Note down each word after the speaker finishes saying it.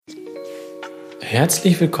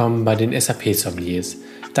Herzlich willkommen bei den SAP-Sommeliers,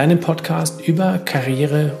 deinem Podcast über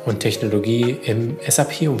Karriere und Technologie im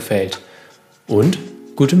SAP-Umfeld und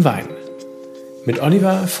gutem Wein. Mit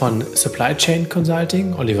Oliver von Supply Chain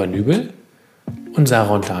Consulting, Oliver Nübel, und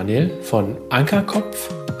Sarah und Daniel von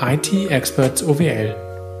Ankerkopf IT Experts OWL.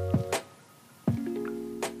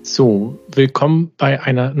 So, willkommen bei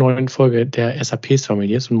einer neuen Folge der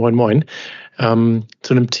SAP-Sommeliers und moin moin.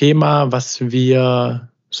 Zu einem Thema, was wir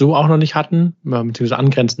so auch noch nicht hatten, beziehungsweise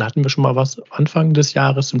angrenzend hatten wir schon mal was Anfang des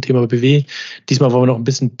Jahres zum Thema BW. Diesmal wollen wir noch ein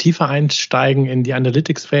bisschen tiefer einsteigen in die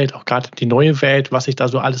Analytics-Welt, auch gerade die neue Welt, was sich da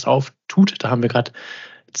so alles auftut. Da haben wir gerade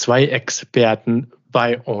zwei Experten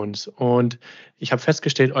bei uns. Und ich habe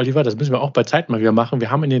festgestellt, Oliver, das müssen wir auch bei Zeit mal wieder machen. Wir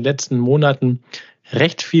haben in den letzten Monaten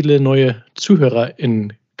recht viele neue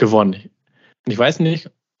ZuhörerInnen gewonnen. Und ich weiß nicht,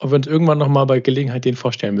 ob wir uns irgendwann nochmal bei Gelegenheit den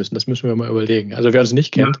vorstellen müssen. Das müssen wir mal überlegen. Also wer uns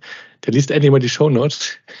nicht kennt, der liest endlich mal die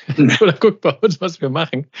Shownotes oder guckt bei uns, was wir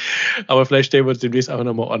machen. Aber vielleicht stellen wir uns demnächst auch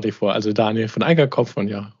nochmal ordentlich vor. Also Daniel von Ankerkopf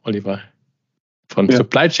und Oliver von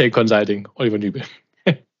Supply Chain Consulting, Oliver Nübel.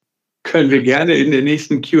 Können wir gerne in der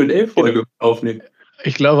nächsten Q&A-Folge aufnehmen.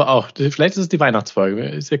 Ich glaube auch. Vielleicht ist es die Weihnachtsfolge.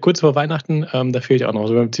 Ist ja kurz vor Weihnachten, da fehlt ja auch noch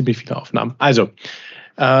so ziemlich viele Aufnahmen. Also,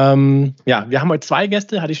 wir haben heute zwei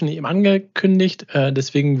Gäste, hatte ich schon eben angekündigt.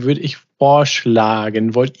 Deswegen würde ich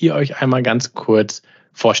vorschlagen, wollt ihr euch einmal ganz kurz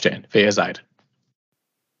vorstellen, wer ihr seid?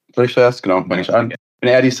 Soll ich zuerst? Genau, fange ich an. Ich bin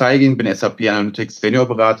Erdi Saygin, bin SAP Analytics Senior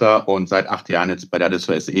Berater und seit 8 Jahren jetzt bei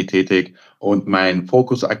Datasphere SE tätig. Und mein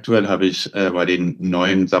Fokus aktuell habe ich bei den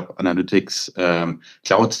neuen SAP Analytics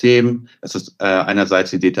Cloud-Themen. Das ist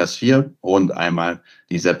einerseits die Datasphere und einmal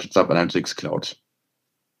die SAP Analytics Cloud.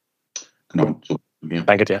 Genau, so.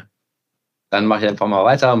 Danke dir. Dann mache ich einfach mal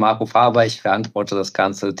weiter. Marco Faber, ich verantworte das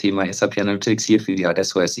ganze Thema SAP Analytics hier für die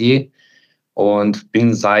Datasphere SE und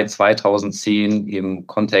bin seit 2010 im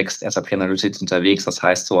Kontext SAP Analytics unterwegs. Das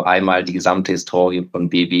heißt so einmal die gesamte Historie von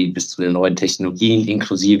BW bis zu den neuen Technologien,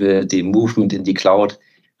 inklusive dem Movement in die Cloud,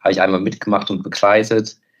 habe ich einmal mitgemacht und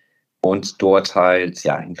begleitet und dort halt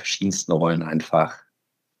in verschiedensten Rollen einfach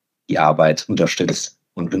die Arbeit unterstützt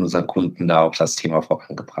und bin unseren Kunden da auch das Thema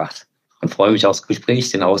vorangebracht. Und freue mich aufs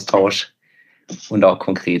Gespräch, den Austausch und auch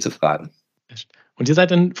konkrete Fragen. Und ihr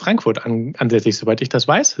seid in Frankfurt ansässig, soweit ich das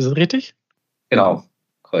weiß. Ist das richtig? Genau.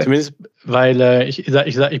 Korrekt. Zumindest, weil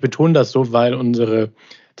ich betone das so, weil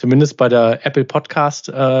zumindest bei der Apple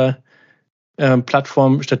Podcast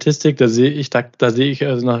Plattform Statistik, da sehe ich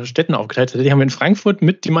nach Städten aufgeteilt. Tatsächlich haben wir in Frankfurt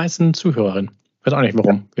mit die meisten Zuhörerinnen. Ich weiß auch nicht,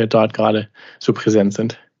 warum wir dort gerade so präsent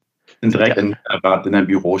sind. Wir sind direkt in der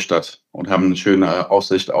Bürostadt und haben eine schöne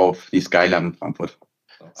Aussicht auf die Skyline in Frankfurt.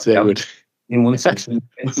 Sehr gut. In uns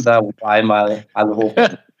Fenster, wo einmal alle hoch.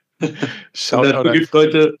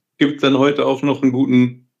 Gibt es dann heute auch noch einen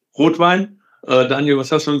guten Rotwein? Daniel,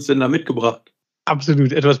 was hast du uns denn da mitgebracht?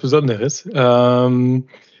 Absolut, etwas Besonderes.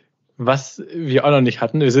 Was wir auch noch nicht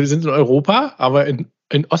hatten. Wir sind in Europa, aber in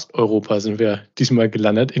Osteuropa sind wir diesmal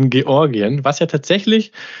gelandet, in Georgien, was ja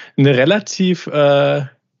tatsächlich eine relativ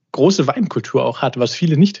große Weinkultur auch hat, was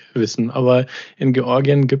viele nicht wissen. Aber in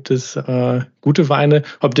Georgien gibt es gute Weine.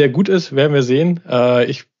 Ob der gut ist, werden wir sehen. Der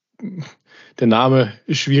Name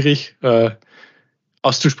ist schwierig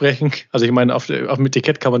auszusprechen. Also ich meine, auf dem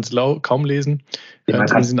Etikett kann man es kaum lesen.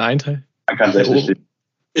 Zumindest in einem Teil. Man kann es nicht lesen.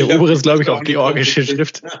 Der obere ist, glaube ich, auch georgische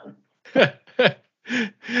Schrift.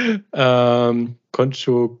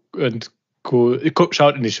 Concho und Co.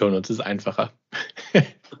 Schaut in die Shownotes, das ist einfacher.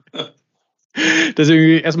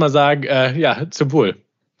 Deswegen erstmal sagen, zum Wohl.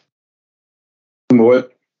 Zum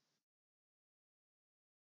Wohl.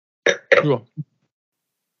 Ja.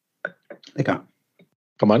 Lecker.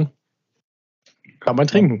 Kann man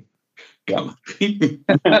trinken. Kann man trinken.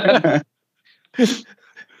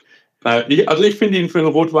 Also ich finde ihn für einen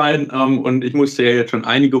Rotwein und ich musste ja jetzt schon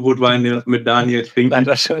einige Rotweine mit Daniel trinken.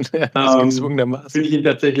 Leider schon, gezwungenermaßen. Finde ich ihn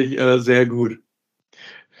tatsächlich sehr gut.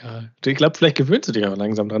 Ja, ich glaube, vielleicht gewöhnst du dich aber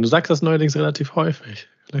langsam dran. Du sagst das neuerdings relativ häufig.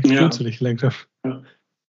 Vielleicht gewöhnst du dich langsam. Ja.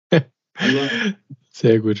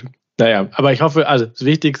 Sehr gut. Naja, aber ich hoffe, also das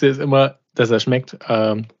Wichtigste ist immer, dass er schmeckt.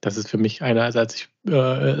 Das ist für mich einerseits,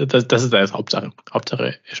 das ist das Hauptsache.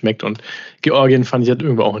 Hauptsache, er schmeckt. Und Georgien fand ich halt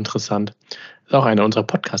irgendwie auch interessant. Das ist auch einer unserer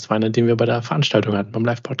Podcast-Weine, den wir bei der Veranstaltung hatten, beim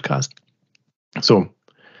Live-Podcast. So.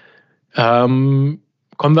 Kommen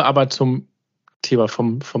wir aber zum Thema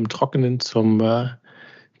vom Trockenen zum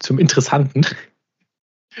Interessanten.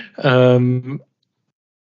 In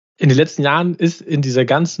den letzten Jahren ist in dieser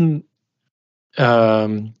ganzen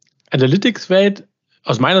Analytics-Welt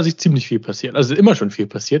aus meiner Sicht ziemlich viel passiert. Also immer schon viel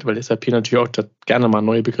passiert, weil SAP natürlich auch gerne mal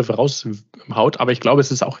neue Begriffe raushaut. Aber ich glaube,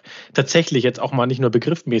 es ist auch tatsächlich jetzt auch mal nicht nur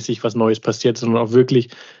begriffmäßig was Neues passiert, sondern auch wirklich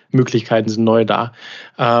Möglichkeiten sind neu da.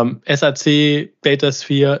 SAC,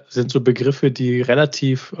 Datasphere sind so Begriffe, die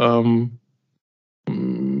relativ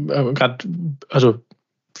gerade also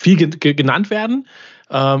viel genannt werden.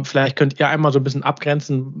 Vielleicht könnt ihr einmal so ein bisschen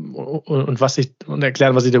abgrenzen und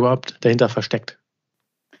erklären, was sich da überhaupt dahinter versteckt.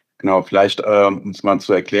 Genau, vielleicht um es mal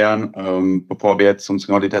zu erklären, bevor wir jetzt uns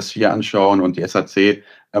genau die Datasphere anschauen und die SAC,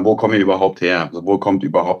 wo kommen wir überhaupt her? Also wo kommt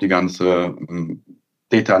überhaupt die ganze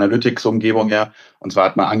Data Analytics Umgebung her? Und zwar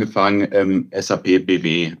hat man angefangen im SAP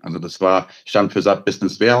BW. Also das stand für SAP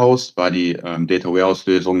Business Warehouse, war die Data Warehouse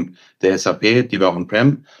Lösung der SAP, die war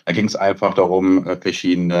on-prem. Da ging es einfach darum,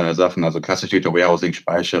 verschiedene Sachen, also klassisch Data Warehousing,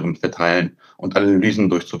 Speichern, Verteilen und Analysen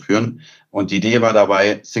durchzuführen. Und die Idee war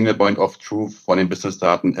dabei, Single Point of Truth von den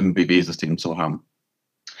Business-Daten im BW-System zu haben.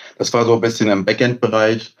 Das war so ein bisschen im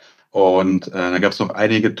Backend-Bereich. Und da gab es noch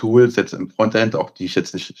einige Tools jetzt im Frontend, auch die ich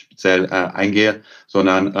jetzt nicht speziell eingehe,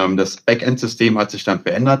 sondern das Backend-System hat sich dann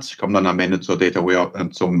verändert. Ich komme dann am Ende zur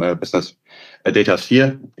zum Business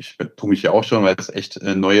Datasphere. Ich tue mich ja auch schon, weil es echt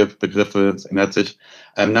neue Begriffe, es ändert sich.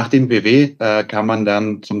 Nach dem BW kam man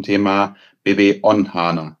dann zum Thema BW on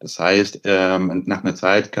HANA. Das heißt, nach einer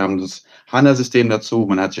Zeit kam das HANA-System dazu.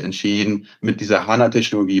 Man hat sich entschieden, mit dieser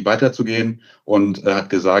HANA-Technologie weiterzugehen und hat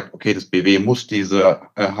gesagt, okay, das BW muss diese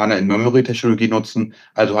HANA-in-Memory-Technologie nutzen.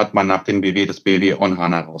 Also hat man nach dem BW das BW on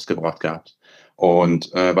HANA rausgebracht gehabt.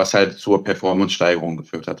 Und was halt zur Performance-Steigerung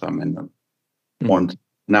geführt hat am Ende. Und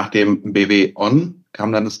nach dem BW on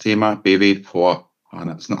kam dann das Thema BW for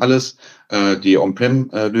HANA. Das sind alles die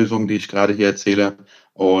On-Prem-Lösungen, die ich gerade hier erzähle.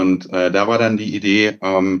 Und da war dann die Idee,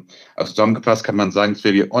 also zusammengefasst kann man sagen, das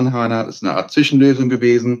BW on HANA ist eine Art Zwischenlösung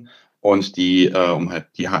gewesen und um halt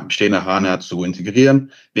die bestehende HANA zu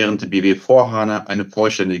integrieren, während die BW for HANA eine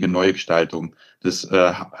vollständige Neugestaltung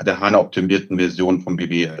der HANA-optimierten Version vom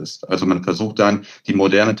BW ist. Also man versucht dann, die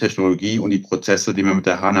moderne Technologie und die Prozesse, die man mit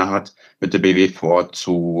der HANA hat, mit der BW for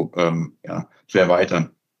zu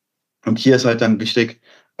erweitern. Und hier ist halt dann wichtig,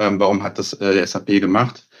 warum hat das der SAP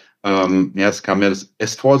gemacht? Es kam ja das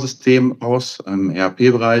S4-System raus im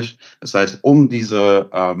ERP-Bereich. Das heißt, also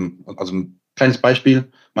ein kleines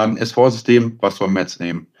Beispiel, mal ein S4-System, was wollen wir jetzt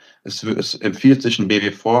nehmen? Es empfiehlt sich, ein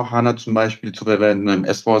BW4 HANA zum Beispiel zu verwenden, ein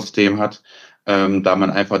S4-System hat, da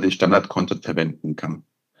man einfach den Standard-Content verwenden kann.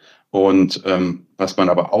 Und was man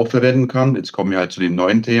aber auch verwenden kann, jetzt kommen wir halt zu den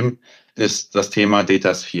neuen Themen, ist das Thema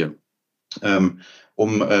Datasphere.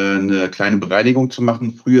 Um eine kleine Bereinigung zu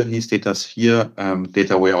machen, früher hieß Datasphere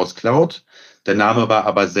Data Warehouse Cloud. Der Name war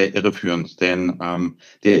aber sehr irreführend, denn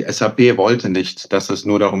der SAP wollte nicht, dass es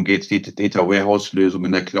nur darum geht, die Data Warehouse-Lösung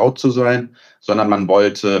in der Cloud zu sein, sondern man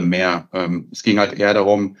wollte mehr. Es ging halt eher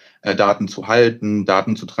darum, Daten zu halten,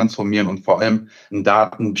 Daten zu transformieren und vor allem einen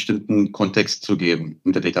Daten einen bestimmten Kontext zu geben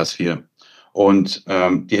mit der Datasphere. Und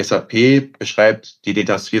die SAP beschreibt die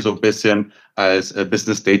Datasphere so ein bisschen als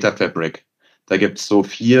Business Data Fabric. Da gibt es so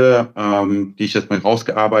 4, die ich jetzt mal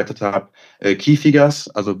rausgearbeitet habe, Key Figures,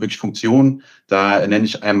 also wirklich Funktionen. Da nenne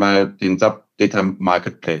ich einmal den SAP Data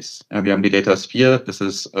Marketplace. Ja, wir haben die Datasphere. Das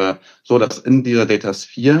ist so, dass in dieser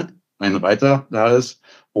Datasphere ein Reiter da ist,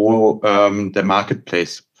 wo der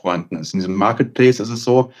Marketplace vorhanden ist. In diesem Marketplace ist es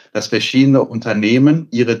so, dass verschiedene Unternehmen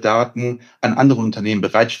ihre Daten an andere Unternehmen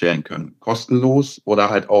bereitstellen können. Kostenlos oder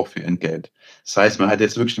halt auch für Entgelt. Das heißt, man hat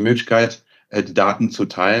jetzt wirklich die Möglichkeit, die Daten zu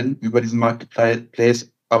teilen über diesen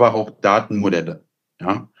Marketplace, aber auch Datenmodelle.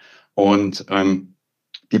 Ja? Und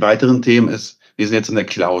die weiteren Themen ist, wir sind jetzt in der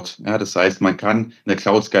Cloud. Ja? Das heißt, man kann in der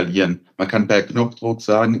Cloud skalieren. Man kann per Knopfdruck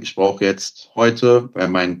sagen, ich brauche jetzt heute, weil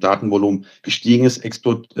mein Datenvolumen gestiegen ist,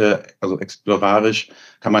 also explorarisch,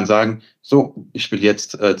 kann man sagen, so, ich will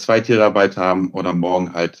jetzt 2 Terabyte haben oder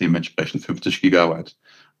morgen halt dementsprechend 50 Gigabyte.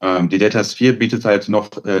 Die Datasphere bietet halt noch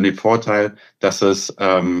den Vorteil, dass es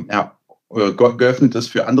geöffnet ist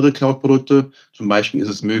für andere Cloud-Produkte. Zum Beispiel ist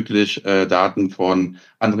es möglich, Daten von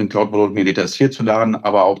anderen Cloud-Produkten in die Datasphere zu laden,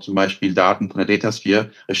 aber auch zum Beispiel Daten von der Datasphere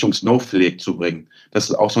Richtung Snowflake zu bringen. Das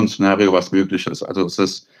ist auch so ein Szenario, was möglich ist. Also es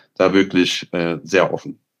ist da wirklich sehr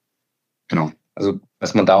offen. Genau. Also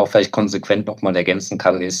was man da auch vielleicht konsequent nochmal ergänzen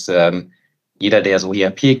kann, ist, jeder, der so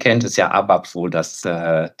ERP kennt, ist ja ABAP wohl das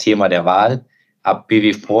Thema der Wahl. Ab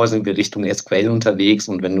BW4 sind wir Richtung SQL unterwegs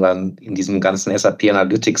und wenn du dann in diesem ganzen SAP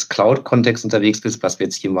Analytics Cloud-Kontext unterwegs bist, was wir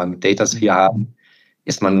jetzt hier mal mit Datasphere haben,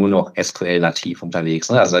 ist man nur noch SQL-nativ unterwegs.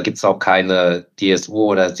 Ne? Also da gibt es auch keine DSO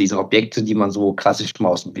oder diese Objekte, die man so klassisch mal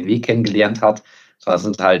aus dem BW kennengelernt hat, sondern das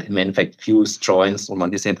sind halt im Endeffekt Views, Joins und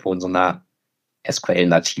man ist irgendwo in so einer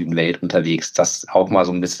SQL-nativen Welt unterwegs. Das ist auch mal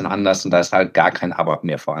so ein bisschen anders und da ist halt gar kein ABAP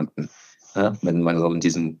mehr vorhanden. Ja, wenn man so in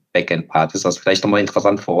diesem Backend-Part ist. Das ist vielleicht nochmal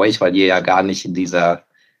interessant für euch, weil ihr ja gar nicht in dieser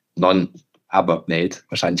Non-ABAP-Welt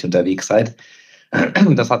wahrscheinlich unterwegs seid.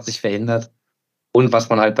 Das hat sich verändert. Und was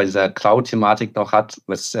man halt bei dieser Cloud-Thematik noch hat,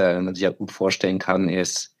 was man sich ja gut vorstellen kann,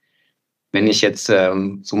 ist, wenn ich jetzt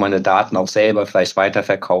so meine Daten auch selber vielleicht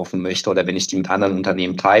weiterverkaufen möchte oder wenn ich die mit anderen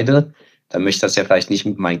Unternehmen teile, dann möchte ich das ja vielleicht nicht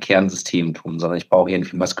mit meinem Kernsystem tun, sondern ich brauche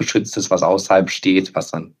irgendwie was Geschütztes, was außerhalb steht,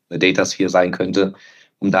 was dann eine Datasphere sein könnte,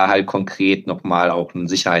 um da halt konkret nochmal auch ein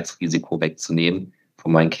Sicherheitsrisiko wegzunehmen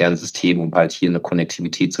von meinem Kernsystem, um halt hier eine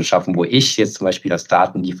Konnektivität zu schaffen, wo ich jetzt zum Beispiel als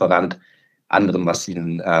Datenlieferant anderen was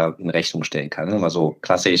in Rechnung stellen kann. Also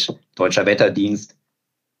klassisch Deutscher Wetterdienst,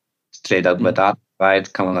 stellt darüber Daten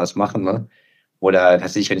bereit, kann man das machen. Ne? Oder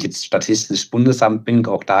tatsächlich, wenn ich jetzt Statistisches Bundesamt bin,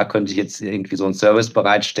 auch da könnte ich jetzt irgendwie so einen Service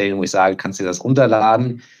bereitstellen, wo ich sage, kannst du dir das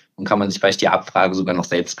runterladen und kann man sich vielleicht die Abfrage sogar noch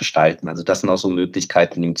selbst gestalten. Also das sind auch so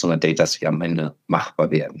Möglichkeiten, die mit so einer Datasphere am Ende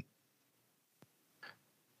machbar werden.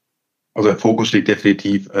 Also der Fokus liegt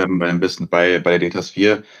definitiv ein bisschen bei der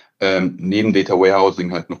Datasphere. Neben Data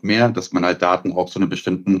Warehousing halt noch mehr, dass man halt Daten auch so einen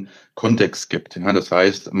bestimmten Kontext gibt. Ja, das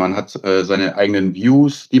heißt, man hat seine eigenen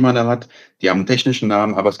Views, die man da hat, die haben einen technischen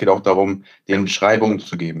Namen, aber es geht auch darum, denen Beschreibungen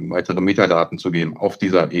zu geben, weitere Metadaten zu geben auf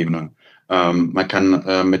dieser Ebene. Man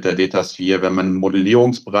kann mit der Datasphere, wenn man im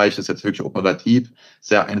Modellierungsbereich ist, jetzt wirklich operativ,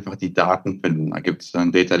 sehr einfach die Daten finden. Da gibt es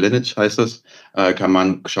dann Data Lineage, heißt es, kann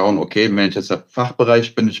man schauen, okay, wenn ich jetzt im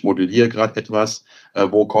Fachbereich bin, ich modelliere gerade etwas,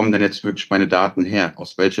 wo kommen denn jetzt wirklich meine Daten her?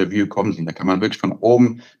 Aus welcher View kommen sie? Da kann man wirklich von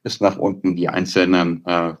oben bis nach unten die einzelnen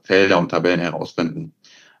Felder und Tabellen herausfinden.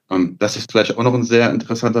 Das ist vielleicht auch noch ein sehr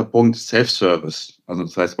interessanter Punkt, Self-Service. Also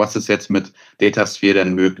das heißt, was ist jetzt mit Datasphere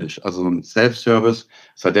denn möglich? Also ein Self-Service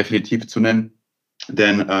ist halt definitiv zu nennen,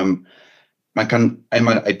 denn man kann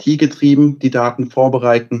einmal IT-getrieben die Daten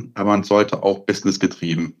vorbereiten, aber man sollte auch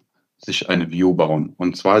Business-getrieben sich eine View bauen.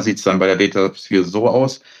 Und zwar sieht es dann bei der Datasphere so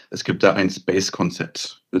aus, es gibt da ein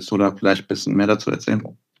Space-Konzept. Willst du da vielleicht ein bisschen mehr dazu erzählen?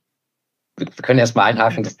 Wir können erstmal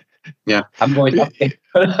einhaken. Ja. Haben wir euch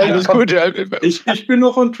Alles gut. Ich bin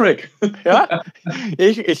noch on track. Ja,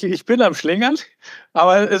 ich bin am Schlingern,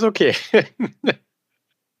 aber ist okay.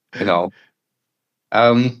 Genau.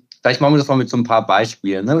 Vielleicht machen wir das mal mit so ein paar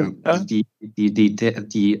Beispielen. Ne? Ja. Also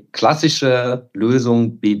die klassische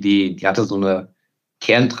Lösung BW, die hatte so eine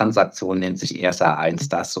Kerntransaktion, nennt sich RSA1.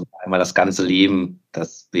 Da ist so einmal das ganze Leben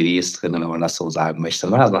des BWs drin, wenn man das so sagen möchte.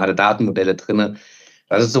 Ne? Also man hatte Datenmodelle drin.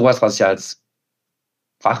 Das ist sowas, was ich als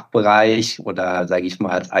Fachbereich oder, sage ich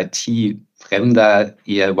mal, als IT-Fremder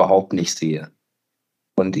eher überhaupt nicht sehe.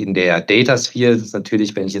 Und in der Datasphere ist es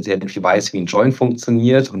natürlich, wenn ich jetzt irgendwie weiß, wie ein Join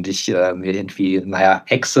funktioniert und ich irgendwie,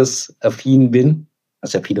 Access-affin bin,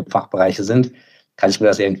 was ja viele Fachbereiche sind, kann ich mir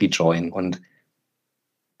das irgendwie joinen. Und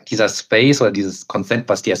dieser Space oder dieses Konzept,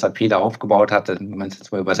 was die SAP da aufgebaut hat, wenn man es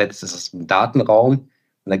jetzt mal übersetzt, ist es ein Datenraum.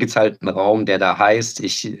 Und da gibt es halt einen Raum, der da heißt,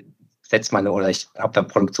 ich habe da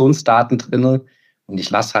Produktionsdaten drin und ich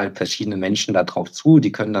lasse halt verschiedene Menschen da drauf zu,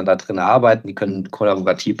 die können dann da drin arbeiten, die können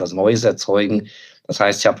kollaborativ was Neues erzeugen. Das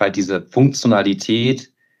heißt, ich habe halt diese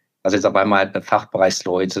Funktionalität, dass jetzt auf einmal halt eine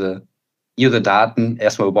Fachbereichsleute ihre Daten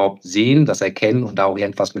erstmal überhaupt sehen, das erkennen und da auch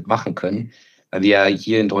irgendwas mitmachen können. Weil wir ja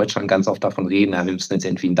hier in Deutschland ganz oft davon reden, ja, wir müssen jetzt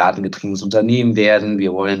irgendwie ein datengetriebenes Unternehmen werden,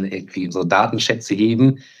 wir wollen irgendwie so Datenschätze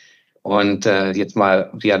heben. Und jetzt mal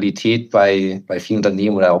Realität bei vielen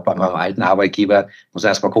Unternehmen oder auch bei meinem alten Arbeitgeber, muss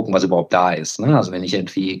erst mal gucken, was überhaupt da ist. Ne? Also wenn ich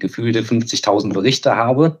irgendwie gefühlte 50.000 Berichte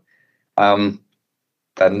habe, dann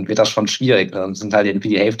wird das schon schwierig. Dann sind halt irgendwie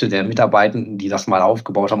die Hälfte der Mitarbeitenden, die das mal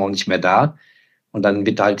aufgebaut haben, auch nicht mehr da. Und dann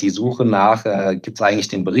wird halt die Suche nach, gibt es eigentlich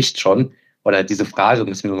den Bericht schon? Oder diese Frage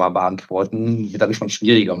müssen wir mal beantworten, wird dann schon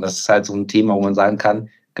schwieriger. Und das ist halt so ein Thema, wo man sagen kann,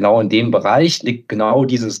 genau in dem Bereich liegt genau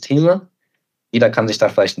dieses Thema. Jeder kann sich da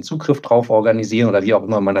vielleicht einen Zugriff drauf organisieren oder wie auch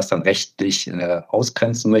immer man das dann rechtlich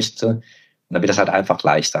ausgrenzen möchte. Und dann wird das halt einfach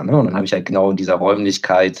leichter. Ne? Und dann habe ich halt genau in dieser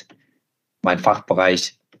Räumlichkeit meinen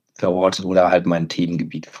Fachbereich verortet oder halt mein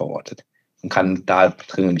Themengebiet verortet und kann da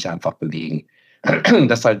drin mich einfach bewegen.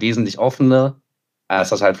 Das ist halt wesentlich offener,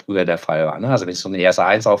 als das halt früher der Fall war. Ne? Also wenn ich so eine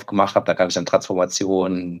RSA1 aufgemacht habe, da kann ich dann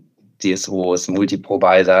Transformationen, DSOs,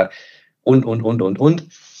 Multiprovider und.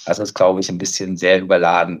 Also ist, glaube ich, ein bisschen sehr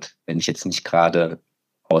überladend, wenn ich jetzt nicht gerade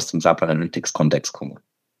aus dem SAP Analytics-Kontext komme.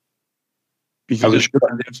 Wie sieht es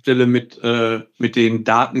an der Stelle mit den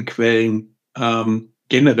Datenquellen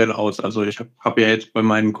generell aus? Also ich habe ja jetzt bei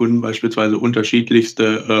meinen Kunden beispielsweise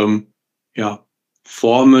unterschiedlichste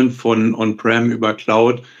Formen von On-Prem über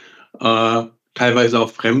Cloud, teilweise auch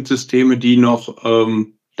Fremdsysteme, die noch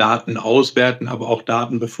Daten auswerten, aber auch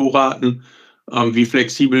Daten bevorraten. Wie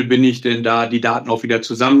flexibel bin ich denn da, die Daten auch wieder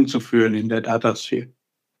zusammenzuführen in der Datasphere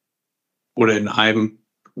oder in einem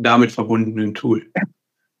damit verbundenen Tool?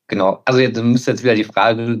 Genau, also du müsst jetzt wieder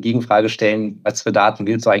die Gegenfrage stellen, was für Daten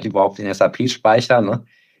willst du eigentlich überhaupt in SAP speichern? Ne?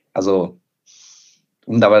 Also,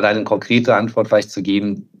 um da aber deine konkrete Antwort vielleicht zu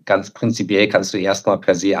geben, ganz prinzipiell kannst du erstmal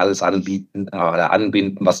per se alles anbieten oder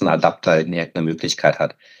anbinden, was ein Adapter in irgendeiner Möglichkeit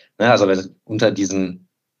hat. Ne? Also wenn unter diesen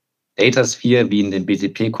Datasphere, wie in dem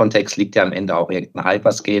BTP-Kontext, liegt ja am Ende auch irgendein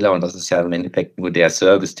Hyperscaler und das ist ja im Endeffekt nur der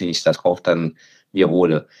Service, den ich da drauf dann mir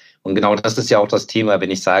hole. Und genau das ist ja auch das Thema,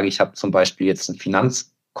 wenn ich sage, ich habe zum Beispiel jetzt ein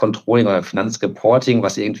Finanzcontrolling oder Finanzreporting,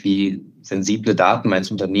 was irgendwie sensible Daten meines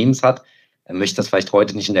Unternehmens hat, dann möchte ich das vielleicht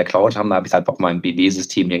heute nicht in der Cloud haben, da habe ich halt auch mal im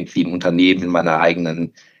BW-System irgendwie im Unternehmen, in meiner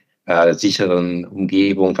eigenen sicheren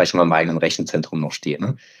Umgebung, vielleicht in meinem eigenen Rechenzentrum noch stehen.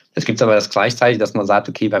 Ne? Es gibt aber das gleichzeitig, dass man sagt,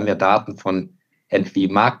 okay, wir haben ja Daten von irgendwie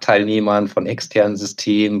Marktteilnehmern, von externen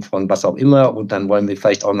Systemen, von was auch immer. Und dann wollen wir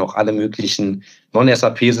vielleicht auch noch alle möglichen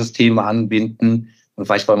Non-SAP-Systeme anbinden. Und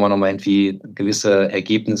vielleicht wollen wir noch mal irgendwie gewisse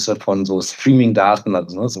Ergebnisse von so Streaming-Daten,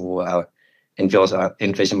 also so entweder aus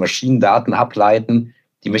irgendwelchen Maschinendaten ableiten.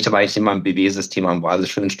 Die möchte man eigentlich immer im BW-System haben, wo alles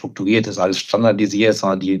schön strukturiert ist, alles standardisiert ist,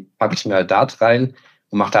 sondern die packe ich mir halt da rein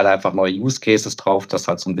und mache halt einfach neue Use Cases drauf, das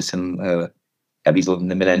halt so ein bisschen wie so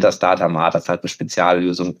eine Mentor Starter Mart, das ist halt eine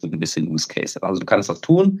Speziallösung für ein bisschen Use Case. Also du kannst das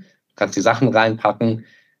tun, du kannst die Sachen reinpacken,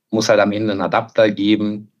 muss halt am Ende einen Adapter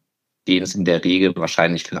geben, den es in der Regel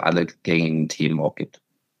wahrscheinlich für alle gängigen Themen auch gibt.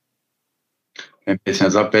 Wenn wir jetzt in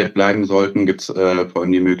der SAP-Welt bleiben sollten, gibt es vor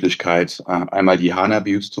allem die Möglichkeit, einmal die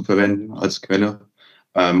HANA-Views zu verwenden als Quelle.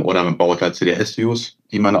 Oder man baut halt CDS-Views,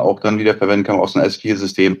 die man auch dann wieder verwenden kann aus einem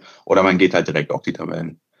S4-System. Oder man geht halt direkt auf die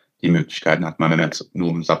Tabellen. Die Möglichkeiten hat man, wenn man jetzt nur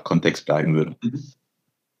im SAP-Kontext bleiben würde.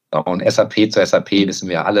 Und SAP zu SAP wissen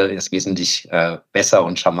wir alle, ist wesentlich besser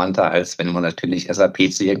und charmanter, als wenn man natürlich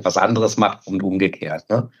SAP zu irgendwas anderes macht und umgekehrt.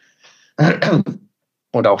 Ne?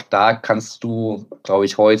 Und auch da kannst du, glaube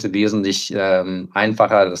ich, heute wesentlich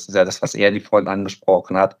einfacher, das ist ja das, was Erdi vorhin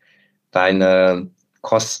angesprochen hat, deine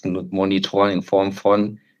Kosten monitoren in Form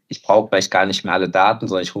von, ich brauche vielleicht gar nicht mehr alle Daten,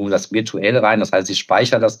 sondern ich hole das virtuell rein. Das heißt, ich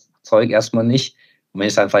speichere das Zeug erstmal nicht. Und wenn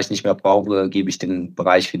ich es dann vielleicht nicht mehr brauche, gebe ich den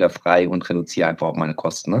Bereich wieder frei und reduziere einfach auch meine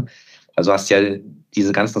Kosten. Ne? Also hast ja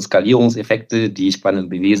diese ganzen Skalierungseffekte, die ich bei einem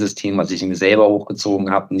BW-System, was ich mir selber hochgezogen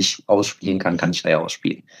habe, nicht ausspielen kann, kann ich da ja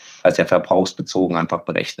ausspielen. Weil es ja verbrauchsbezogen einfach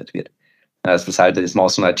berechnet wird. Das ist halt, ist mal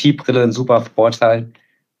aus so einer IT-Brille ein super Vorteil.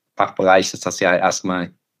 Fachbereich ist das ja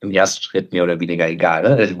erstmal im ersten Schritt mehr oder weniger egal.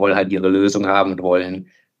 Ne? Die wollen halt ihre Lösung haben und wollen,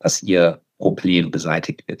 dass ihr Problem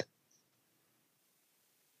beseitigt wird.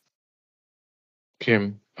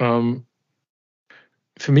 Okay.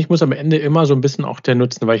 Für mich muss am Ende immer so ein bisschen auch der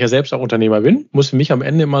Nutzen, weil ich ja selbst auch Unternehmer bin, muss für mich am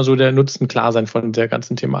Ende immer so der Nutzen klar sein von der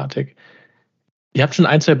ganzen Thematik. Ihr habt schon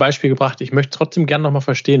ein, zwei Beispiele gebracht. Ich möchte trotzdem gerne nochmal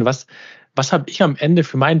verstehen, was habe ich am Ende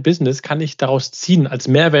für mein Business, kann ich daraus ziehen, als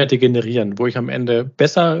Mehrwerte generieren, wo ich am Ende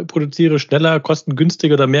besser produziere, schneller,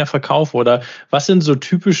 kostengünstiger oder mehr verkaufe? Oder was sind so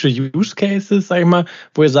typische Use Cases, sag ich mal,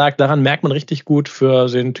 wo ihr sagt, daran merkt man richtig gut für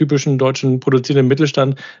den typischen deutschen produzierenden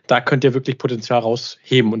Mittelstand, da könnt ihr wirklich Potenzial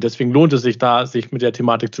rausheben und deswegen lohnt es sich da, sich mit der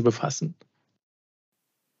Thematik zu befassen.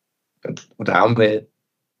 Und da haben wir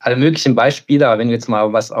alle möglichen Beispiele, aber wenn du jetzt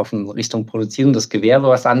mal was auf in Richtung produzierendes Gewerbe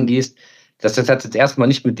was angehst, das hat jetzt erstmal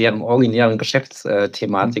nicht mit deren originären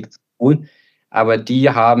Geschäftsthematik zu tun, aber die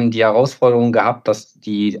haben die Herausforderung gehabt, dass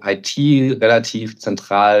die IT relativ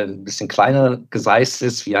zentral ein bisschen kleiner geseist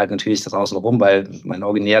ist, wie halt natürlich das Außenrum, weil mein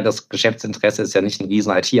originäres Geschäftsinteresse ist ja nicht eine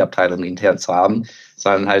riesen IT-Abteilung intern zu haben,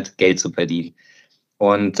 sondern halt Geld zu verdienen.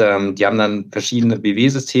 Und die haben dann verschiedene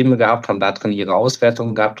BW-Systeme gehabt, haben da drin ihre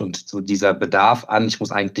Auswertungen gehabt und so dieser Bedarf an, ich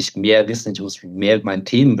muss eigentlich mehr wissen, ich muss mehr mit meinen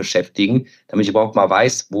Themen beschäftigen, damit ich überhaupt mal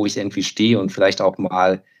weiß, wo ich irgendwie stehe und vielleicht auch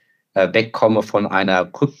mal wegkomme von einer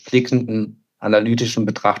rückblickenden analytischen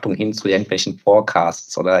Betrachtung hin zu irgendwelchen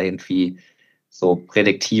Forecasts oder irgendwie so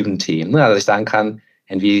prädiktiven Themen. Also ich sagen kann,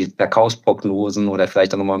 irgendwie Verkaufsprognosen oder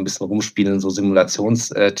vielleicht auch nochmal ein bisschen rumspielen, so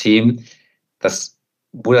Simulationsthemen. Das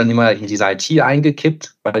wurde dann immer in diese IT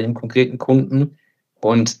eingekippt bei den konkreten Kunden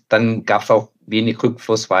und dann gab es auch wenig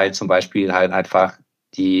Rückfluss, weil zum Beispiel halt einfach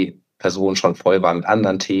die Person schon voll war mit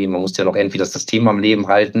anderen Themen. Man musste ja noch irgendwie das System am Leben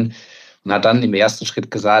halten und hat dann im ersten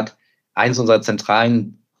Schritt gesagt, eins unserer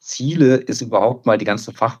zentralen Ziele ist überhaupt mal die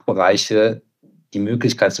ganzen Fachbereiche die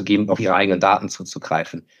Möglichkeit zu geben, auf ihre eigenen Daten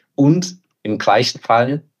zuzugreifen und im gleichen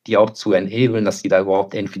Fall die auch zu enablen, dass sie da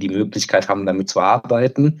überhaupt irgendwie die Möglichkeit haben, damit zu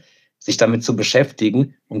arbeiten, sich damit zu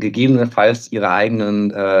beschäftigen und gegebenenfalls ihre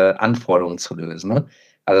eigenen Anforderungen zu lösen. Ne?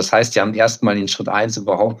 Also das heißt, die haben erstmal in Schritt 1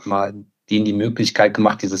 überhaupt mal denen die Möglichkeit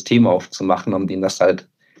gemacht, die Systeme aufzumachen, um denen das halt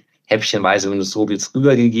häppchenweise, wenn du es so willst,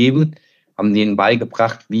 rübergegeben. haben denen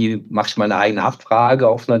beigebracht, wie mache ich meine eigene Abfrage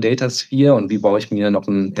auf einer Datasphere und wie baue ich mir noch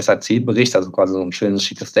einen SAC-Bericht, also quasi so ein schönes,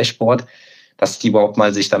 schickes Dashboard, dass die überhaupt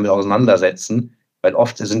mal sich damit auseinandersetzen, weil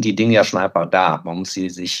oft sind die Dinge ja schon einfach da. Man muss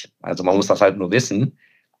das halt nur wissen.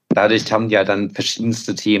 Dadurch haben die ja dann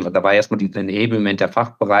verschiedenste Themen. Da war erstmal dieses Enablement der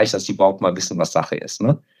Fachbereich, dass die überhaupt mal wissen, was Sache ist.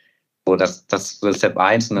 Ne? So, das ist Step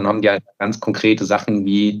 1. Und dann haben die halt ganz konkrete Sachen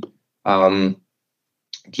wie,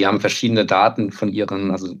 die haben verschiedene Daten von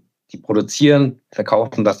also die produzieren,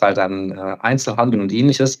 verkaufen das halt an Einzelhandel und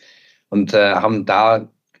ähnliches und haben da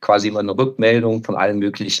quasi immer eine Rückmeldung von allen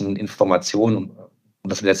möglichen Informationen,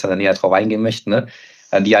 und dass wir jetzt dann näher drauf eingehen möchten, ne?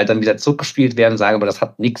 Die halt dann wieder zurückgespielt werden, sagen, aber das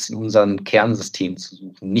hat nichts in unserem Kernsystem zu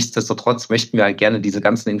suchen. Nichtsdestotrotz möchten wir halt gerne diese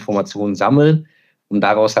ganzen Informationen sammeln, um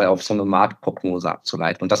daraus halt auf so eine Marktprognose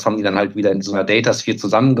abzuleiten. Und das haben die dann halt wieder in so einer Datasphere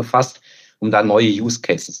zusammengefasst, um da neue Use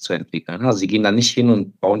Cases zu entwickeln. Also sie gehen da nicht hin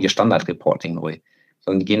und bauen ihr Standard-Reporting neu,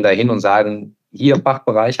 sondern die gehen da hin und sagen, hier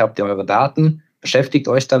Fachbereich, habt ihr eure Daten, beschäftigt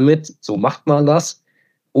euch damit, so macht man das.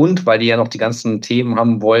 Und weil ihr ja noch die ganzen Themen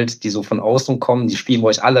haben wollt, die so von außen kommen, die spielen wir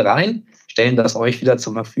euch alle rein, stellen das euch wieder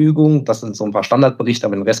zur Verfügung. Das sind so ein paar Standardberichte,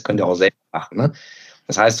 aber den Rest könnt ihr auch selbst machen. Ne?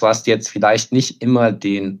 Das heißt, du hast jetzt vielleicht nicht immer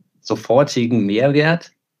den sofortigen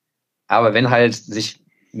Mehrwert, aber wenn halt sich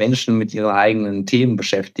Menschen mit ihren eigenen Themen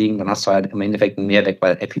beschäftigen, dann hast du halt im Endeffekt einen Mehrwert,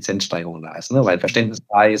 weil Effizienzsteigerung da ist, ne? Weil Verständnis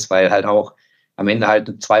da ist, weil halt auch am Ende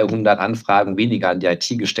halt 200 Anfragen weniger an die IT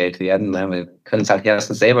gestellt werden. Ne? Wir können es halt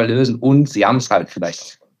erstens selber lösen und sie haben es halt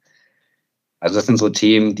vielleicht. Also das sind so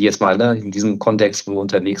Themen, die jetzt mal in diesem Kontext, wo wir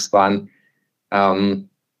unterwegs waren, ein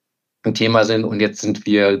Thema sind. Und jetzt sind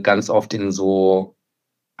wir ganz oft in so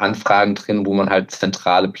Anfragen drin, wo man halt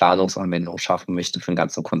zentrale Planungsanwendungen schaffen möchte für einen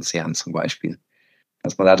ganzen Konzern zum Beispiel.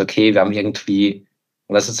 Dass man sagt, okay, wir haben irgendwie,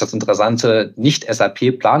 und das ist das Interessante, nicht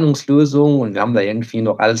SAP-Planungslösungen und wir haben da irgendwie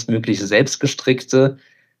noch alles mögliche selbstgestrickte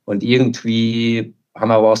und irgendwie haben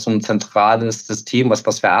wir aber auch so ein zentrales System,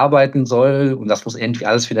 was verarbeiten soll und das muss irgendwie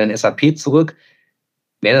alles wieder in SAP zurück.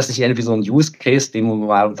 Wäre das nicht irgendwie so ein Use Case, den wir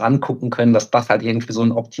mal uns angucken können, dass das halt irgendwie so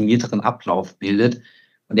einen optimierteren Ablauf bildet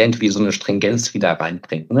und irgendwie so eine Stringenz wieder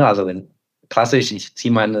reinbringt. Ne? Also wenn klassisch, ich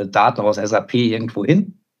ziehe meine Daten aus SAP irgendwo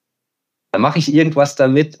hin, dann mache ich irgendwas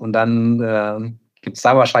damit und dann gibt es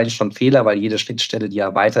da wahrscheinlich schon Fehler, weil jede Schnittstelle, die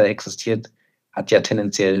ja weiter existiert, hat ja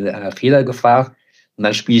tendenziell Fehlergefahr. Und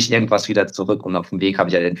dann spiele ich irgendwas wieder zurück und auf dem Weg habe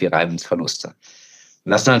ich ja irgendwie Reibungsverluste.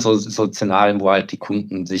 Und das sind halt so Szenarien, wo halt die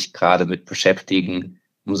Kunden sich gerade mit beschäftigen,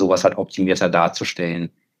 um sowas halt optimierter darzustellen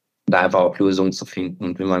und da einfach auch Lösungen zu finden.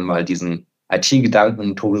 Und wenn man mal diesen IT-Gedanken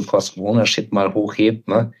und Total Cost of Ownership mal hochhebt,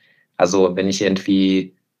 ne? Also wenn ich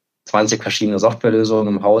irgendwie 20 verschiedene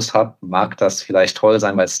Softwarelösungen im Haus habe, mag das vielleicht toll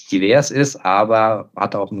sein, weil es divers ist, aber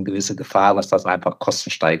hat auch eine gewisse Gefahr, dass das einfach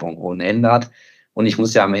Kostensteigerung ohne Ende hat. Und ich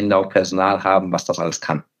muss ja am Ende auch Personal haben, was das alles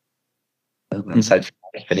kann. Das ist halt,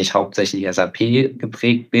 wenn ich hauptsächlich SAP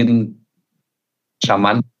geprägt bin,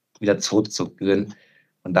 charmant wieder zurückzuführen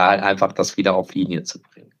und da halt einfach das wieder auf Linie zu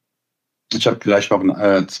bringen. Ich habe gleich noch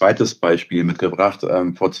ein zweites Beispiel mitgebracht.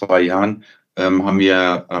 Vor 2 Jahren haben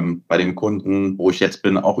wir bei dem Kunden, wo ich jetzt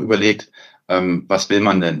bin, auch überlegt, was will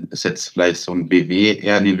man denn? Ist jetzt vielleicht so ein BW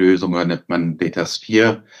eher die Lösung oder nennt man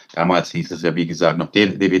Datasphere? Damals hieß es ja, wie gesagt, noch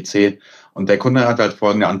DWC. Und der Kunde hat halt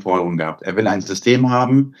folgende Anforderungen gehabt. Er will ein System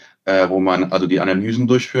haben, wo man also die Analysen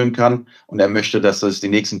durchführen kann und er möchte, dass es die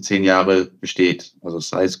nächsten 10 Jahre besteht. Also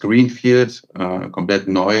das heißt Greenfield, komplett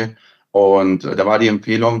neu. Und da war die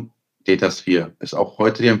Empfehlung, Datasphere ist auch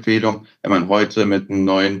heute die Empfehlung, wenn man heute mit einem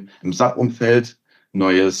neuen im SAP-Umfeld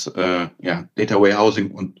neues Data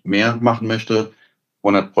Warehousing und mehr machen möchte,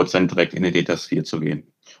 100% direkt in die Datasphere zu gehen.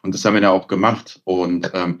 Und das haben wir ja auch gemacht.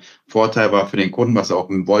 Und Vorteil war für den Kunden, was er auch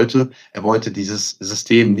wollte, er wollte dieses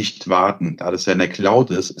System nicht warten. Da das ja in der Cloud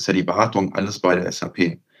ist, ist ja die Wartung alles bei der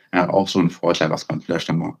SAP. Ja, auch so ein Vorteil, was man vielleicht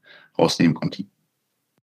dann mal rausnehmen konnte.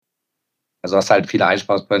 Also hast halt viele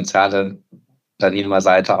Einsparungspotenziale.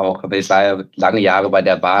 Unternehmerseite auch, weil ich war ja lange Jahre bei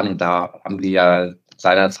der Bahn und da haben wir ja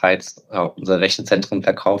seinerzeit unsere Rechenzentren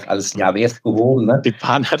verkauft, alles in AWS gehoben. Ne? Die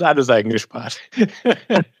Bahn hat alles eingespart.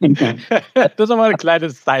 Das ist nochmal ein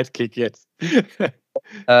kleines Sidekick jetzt.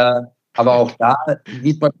 Aber auch da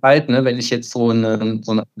sieht man halt, ne, wenn ich jetzt so ein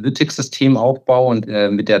Analytics-System aufbaue und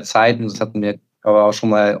mit der Zeit, und das hatten wir aber auch schon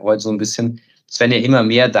mal heute so ein bisschen, es werden ja immer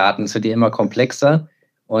mehr Daten, es wird ja immer komplexer.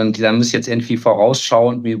 Und dann muss ich jetzt irgendwie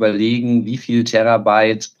vorausschauend mir überlegen, wie viel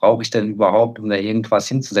Terabyte brauche ich denn überhaupt, um da irgendwas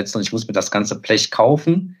hinzusetzen. Und ich muss mir das ganze Blech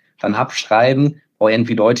kaufen, dann abschreiben, brauche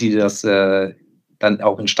irgendwie Leute, die das dann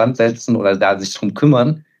auch instand setzen oder da sich drum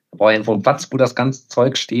kümmern. Da brauche ich irgendwo einen Platz, wo das ganze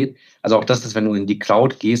Zeug steht. Also auch das ist, wenn du in die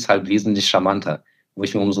Cloud gehst, halt wesentlich charmanter, wo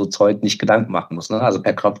ich mir um so Zeug nicht Gedanken machen muss. Ne? Also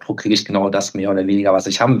per Knopfdruck kriege ich genau das mehr oder weniger, was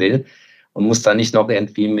ich haben will. und muss dann nicht noch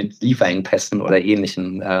irgendwie mit Lieferengpässen oder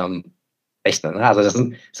Ähnlichem rechnen. Also das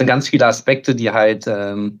sind ganz viele Aspekte, die halt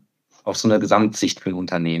auf so einer Gesamtsicht für ein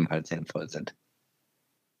Unternehmen halt sinnvoll sind.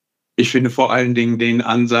 Ich finde vor allen Dingen den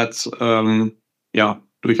Ansatz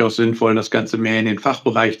durchaus sinnvoll, das Ganze mehr in den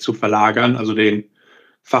Fachbereich zu verlagern, also den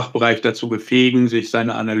Fachbereich dazu befähigen, sich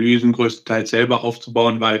seine Analysen größtenteils selber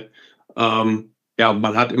aufzubauen, weil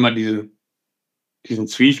man hat immer diesen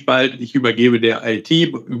Zwiespalt, ich übergebe der IT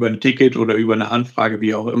über ein Ticket oder über eine Anfrage,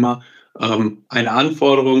 wie auch immer, eine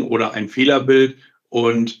Anforderung oder ein Fehlerbild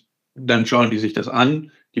und dann schauen die sich das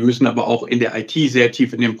an. Die müssen aber auch in der IT sehr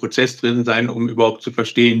tief in dem Prozess drin sein, um überhaupt zu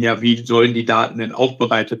verstehen, ja, wie sollen die Daten denn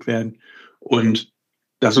aufbereitet werden? Und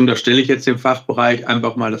das unterstelle ich jetzt dem Fachbereich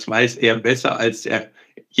einfach mal, das weiß er besser als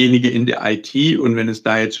derjenige in der IT. Und wenn es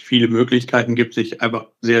da jetzt viele Möglichkeiten gibt, sich einfach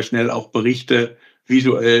sehr schnell auch Berichte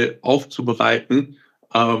visuell aufzubereiten,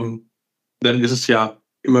 dann ist es ja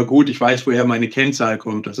immer gut. Ich weiß, woher meine Kennzahl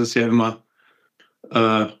kommt. Das ist ja immer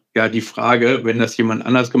die Frage. Wenn das jemand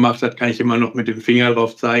anders gemacht hat, kann ich immer noch mit dem Finger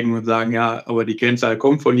drauf zeigen und sagen, ja, aber die Kennzahl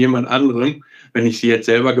kommt von jemand anderem. Wenn ich sie jetzt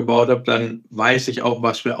selber gebaut habe, dann weiß ich auch,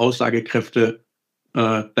 was für Aussagekräfte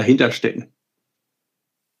dahinter stecken.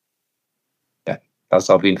 Ja, das ist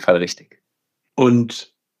auf jeden Fall richtig.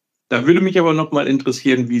 Und da würde mich aber noch mal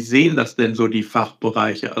interessieren, wie sehen das denn so die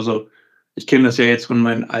Fachbereiche? Also ich kenne das ja jetzt von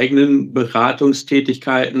meinen eigenen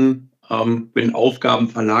Beratungstätigkeiten, wenn Aufgaben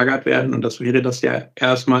verlagert werden, und das wäre das ja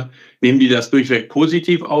erstmal, nehmen die das durchweg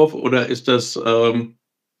positiv auf oder ist das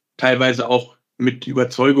teilweise auch mit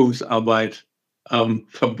Überzeugungsarbeit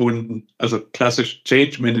verbunden? Also klassisch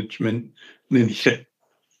Change Management nenne ich das.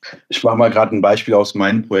 Ich mache mal gerade ein Beispiel aus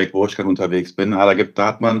meinem Projekt, wo ich gerade unterwegs bin. Da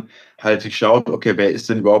hat man halt geschaut, okay, wer ist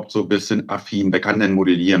denn überhaupt so ein bisschen affin, wer kann denn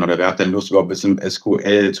modellieren oder wer hat denn Lust, überhaupt ein bisschen mit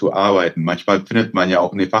SQL zu arbeiten. Manchmal findet man ja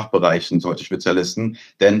auch in den Fachbereichen solche Spezialisten,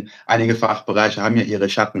 denn einige Fachbereiche haben ja ihre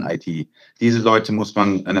Schatten-IT. Diese Leute muss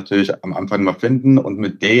man natürlich am Anfang mal finden und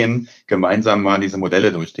mit denen gemeinsam mal diese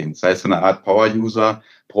Modelle durchgehen. Das heißt, so eine Art Power-User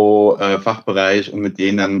pro Fachbereich und mit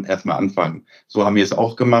denen dann erstmal anfangen. So haben wir es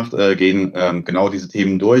auch gemacht, gehen genau diese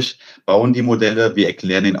Themen durch, bauen die Modelle, wir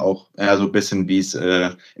erklären ihnen auch so ein bisschen, wie es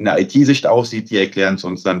in der IT-Sicht aussieht, die erklären es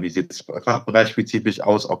uns dann, wie sieht es fachbereichsspezifisch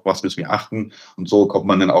aus, auf was müssen wir achten und so kommt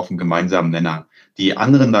man dann auf einen gemeinsamen Nenner. Die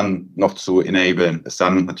anderen dann noch zu enablen, ist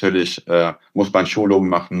dann natürlich, muss man Schulungen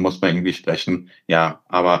machen, muss man irgendwie sprechen, ja,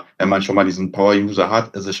 aber wenn man schon mal diesen Power-User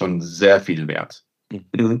hat, ist es schon sehr viel wert.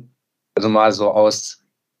 Mhm. Also mal so aus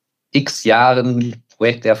x Jahren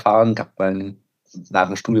Projekterfahrung, habe nach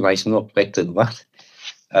dem Studium eigentlich nur noch Projekte gemacht,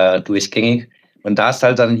 durchgängig. Und da ist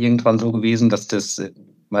halt dann irgendwann so gewesen, dass das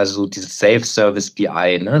mal so dieses Self-Service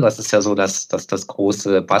BI, ne, das ist ja so das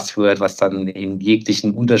große Buzzword, was dann in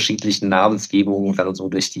jeglichen unterschiedlichen Namensgebungen dann so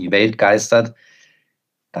durch die Welt geistert.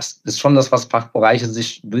 Das ist schon das, was Fachbereiche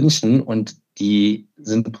sich wünschen und die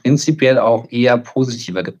sind prinzipiell auch eher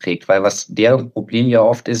positiver geprägt, weil was deren Problem ja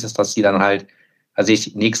oft ist, dass sie dann halt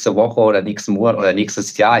ich nächste Woche oder nächsten Monat oder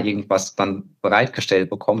nächstes Jahr irgendwas dann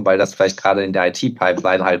bereitgestellt bekommen, weil das vielleicht gerade in der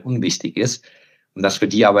IT-Pipeline halt unwichtig ist und das für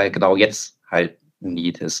die aber genau jetzt halt ein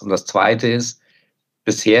Need ist. Und das Zweite ist,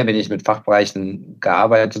 bisher, wenn ich mit Fachbereichen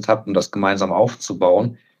gearbeitet habe, um das gemeinsam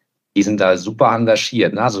aufzubauen, die sind da super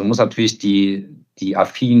engagiert. Ne? Also du musst natürlich die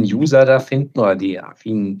affinen User da finden oder die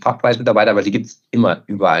affinen Fachbereichsmitarbeiter, aber die gibt es immer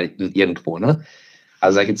überall irgendwo. Ne?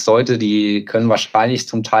 Also da gibt es Leute, die können wahrscheinlich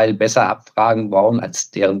zum Teil besser Abfragen bauen als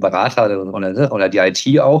deren Berater oder die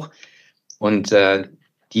IT auch. Und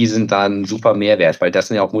die sind dann super Mehrwert, weil das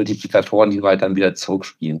sind ja auch Multiplikatoren, die du halt dann wieder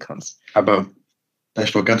zurückspielen kannst. Aber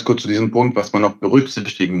vielleicht noch ganz kurz zu diesem Punkt, was man noch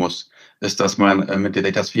berücksichtigen muss, ist, dass man mit der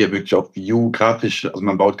Datasphere wirklich auch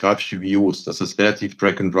man baut grafische Views. Das ist relativ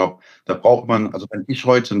Drag and Drop. Da braucht man, also wenn ich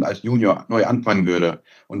heute als Junior neu anfangen würde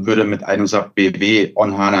und würde mit einem SAP BW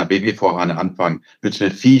on HANA, BW vor HANA anfangen, würde es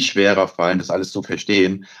mir viel schwerer fallen, das alles zu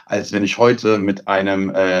verstehen, als wenn ich heute mit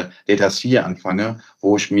einem Datasphere anfange,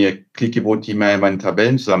 wo ich mir klickgebot meine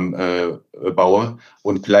Tabellen zusammen baue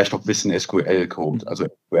und vielleicht noch ein bisschen SQL-Code. Also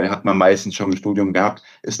SQL hat man meistens schon im Studium gehabt,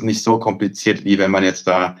 ist nicht so kompliziert, wie wenn man jetzt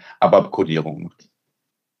da ABAP-Kodierung macht.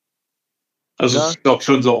 Also es ist doch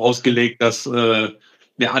schon so ausgelegt, dass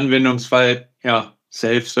der Anwendungsfall,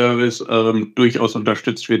 Self-Service, durchaus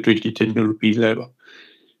unterstützt wird durch die Technologie selber.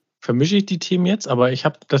 Vermische ich die Themen jetzt, aber ich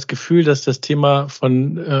habe das Gefühl, dass das Thema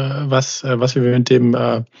von was wir mit dem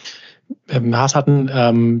Haas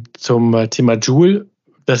hatten, zum Thema Joule,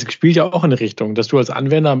 das spielt ja auch in eine Richtung, dass du als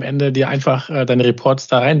Anwender am Ende dir einfach deine Reports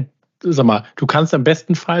da rein, du kannst am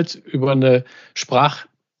bestenfalls über eine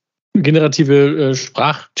generative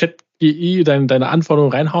Sprach-Chat deine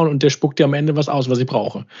Anforderungen reinhauen und der spuckt dir am Ende was aus, was ich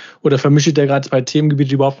brauche. Oder vermische der gerade zwei Themengebiete,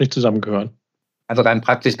 die überhaupt nicht zusammengehören? Also rein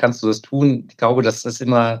praktisch kannst du das tun. Ich glaube, das ist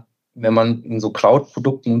immer, wenn man in so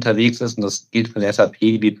Cloud-Produkten unterwegs ist, und das gilt für eine SAP,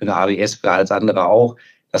 gilt für eine AWS, für alles andere auch,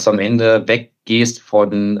 dass du am Ende weggehst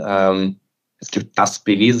von, es gibt das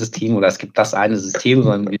BW-System oder es gibt das eine System,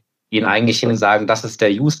 sondern wir gehen eigentlich hin und sagen, das ist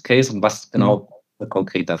der Use Case und was genau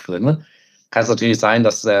konkret dafür. Ne? Kann es natürlich sein,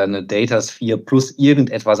 dass eine Datasphere plus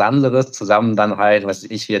irgendetwas anderes zusammen dann halt, was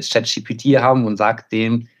ich jetzt ChatGPT haben und sagt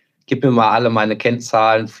dem, gib mir mal alle meine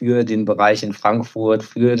Kennzahlen für den Bereich in Frankfurt,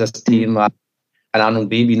 für das Thema, keine Ahnung,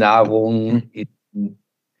 Babynahrung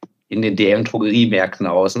in den DM-Drogeriemärkten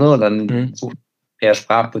aus. Ne? Und dann sucht per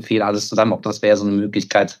Sprachbefehl alles zusammen. Auch das wäre so eine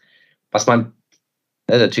Möglichkeit, was man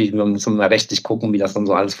natürlich, wir müssen mal rechtlich gucken, wie das dann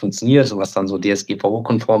so alles funktioniert und was dann so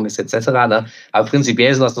DSGVO-konform ist, etc. Ne? Aber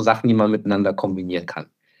prinzipiell sind das so Sachen, die man miteinander kombinieren kann.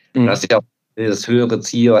 Das ist ja auch das höhere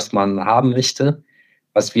Ziel, was man haben möchte.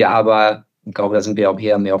 Was wir aber, ich glaube, da sind wir auch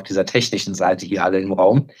eher mehr auf dieser technischen Seite hier alle im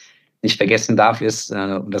Raum, nicht vergessen darf, ist,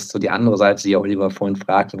 und das ist so die andere Seite, die Oliver vorhin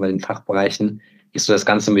fragte, bei den Fachbereichen, ist so das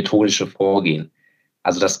ganze methodische Vorgehen.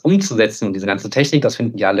 Also das umzusetzen und diese ganze Technik, das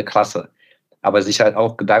finden die alle klasse. Aber sich halt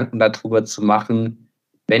auch Gedanken darüber zu machen,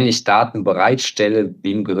 wenn ich Daten bereitstelle,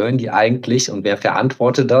 wem gehören die eigentlich und wer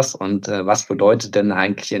verantwortet das und was bedeutet denn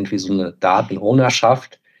eigentlich irgendwie so eine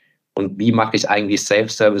Datenownerschaft und wie mache ich eigentlich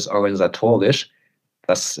Self-Service organisatorisch?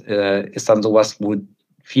 Das ist dann sowas, wo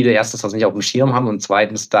viele erstens das nicht auf dem Schirm haben und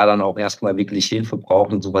zweitens da dann auch erstmal wirklich Hilfe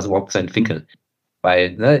brauchen, sowas überhaupt zu entwickeln.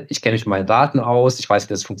 Weil ich kenne mich mit meinen Daten aus, ich weiß,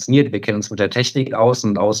 wie das funktioniert, wir kennen uns mit der Technik aus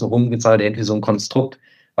und außenrum gibt es halt irgendwie so ein Konstrukt.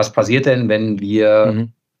 Was passiert denn, wenn wir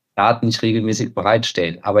Daten nicht regelmäßig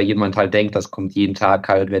bereitstellen, aber jemand halt denkt, das kommt jeden Tag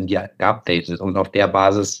halt, wenn die geupdatet und auf der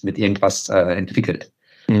Basis wird irgendwas entwickelt.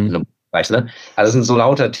 Also es sind so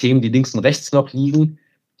lauter Themen, die links und rechts noch liegen,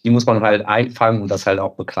 die muss man halt einfangen und das halt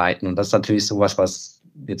auch begleiten. Und das ist natürlich sowas, was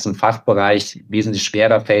jetzt im Fachbereich wesentlich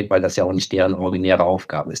schwerer fällt, weil das ja auch nicht deren originäre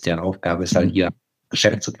Aufgabe ist. Deren Aufgabe ist halt, ihr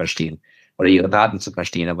Geschäft zu verstehen oder ihre Daten zu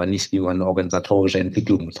verstehen, aber nicht, wie man eine organisatorische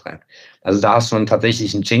Entwicklung betreibt. Also da hast du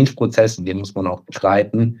tatsächlich einen Change-Prozess, den muss man auch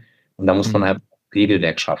begleiten und da muss man einfach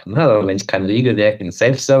Regelwerk schaffen. Also wenn ich kein Regelwerk in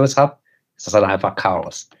Self-Service habe, ist das halt einfach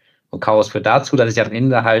Chaos. Und Chaos führt dazu, dass ich am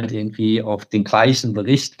Ende halt irgendwie auf den gleichen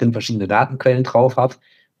Bericht verschiedene Datenquellen drauf habe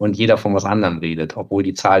und jeder von was anderem redet, obwohl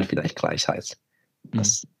die Zahl vielleicht gleich heißt.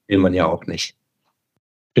 Das will man ja auch nicht.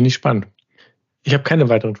 Finde ich spannend. Ich habe keine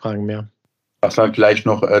weiteren Fragen mehr. Was man vielleicht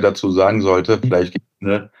noch dazu sagen sollte,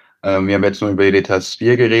 wir haben jetzt nur über die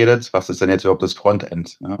Datasphere geredet, was ist denn jetzt überhaupt das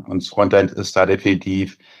Frontend? Ja? Und das Frontend ist da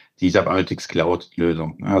definitiv die SAP Analytics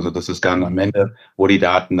Cloud-Lösung. Also das ist dann am Ende, wo die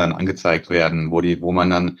Daten dann angezeigt werden, wo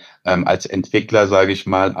man dann als Entwickler, sage ich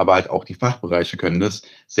mal, aber halt auch die Fachbereiche können das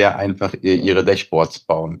sehr einfach ihre Dashboards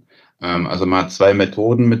bauen. Also man hat zwei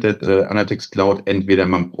Methoden mit der Analytics Cloud. Entweder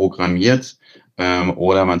man programmiert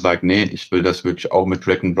oder man sagt, nee, ich will das wirklich auch mit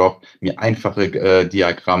Drag and Drop mir einfache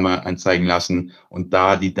Diagramme anzeigen lassen und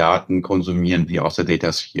da die Daten konsumieren, die aus der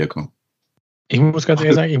Datasphere kommen. Ich muss ganz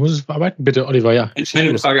ehrlich sagen, ich muss es bearbeiten. Bitte, Oliver, ja.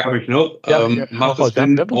 Eine Frage habe ich noch. Macht es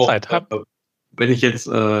Sinn, wenn ich jetzt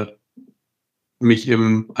mich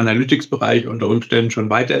im Analytics-Bereich unter Umständen schon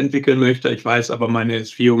weiterentwickeln möchte, ich weiß aber, meine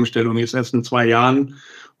S4-Umstellung ist erst in 2 Jahren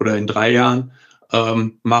oder in 3 Jahren,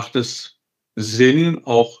 macht es Sinn,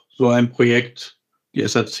 auch so ein Projekt, die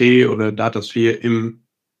SAC oder Datasphere im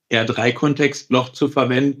R3-Kontext noch zu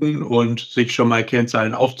verwenden und sich schon mal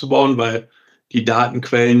Kennzahlen aufzubauen, weil die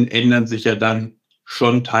Datenquellen ändern sich ja dann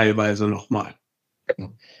schon teilweise nochmal.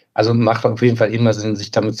 Also macht auf jeden Fall immer Sinn,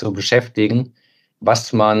 sich damit zu beschäftigen.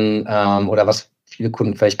 Was man oder was viele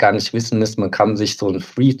Kunden vielleicht gar nicht wissen, ist, man kann sich so ein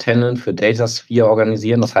Free-Tenant für Datasphere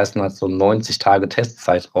organisieren. Das heißt, man hat so einen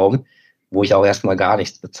 90-Tage-Testzeitraum, wo ich auch erstmal gar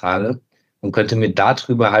nichts bezahle und könnte mir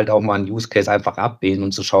darüber halt auch mal einen Use-Case einfach abbilden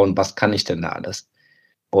und zu schauen, was kann ich denn da alles.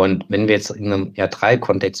 Und wenn wir jetzt in einem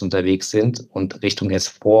R3-Kontext unterwegs sind und Richtung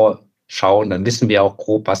S4 schauen, dann wissen wir auch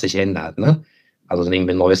grob, was sich ändert. Ne? Also nehmen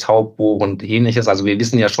wir ein neues Hauptbuch und ähnliches. Also wir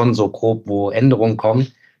wissen ja schon so grob, wo Änderungen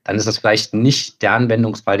kommen. Dann ist das vielleicht nicht der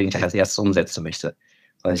Anwendungsfall, den ich als erstes umsetzen möchte.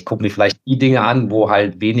 Sondern ich gucke mir vielleicht die Dinge an, wo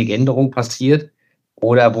halt wenig Änderung passiert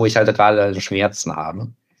oder wo ich halt gerade Schmerzen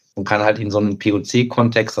habe. Und kann halt in so einem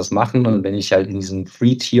POC-Kontext das machen. Und wenn ich halt in diesen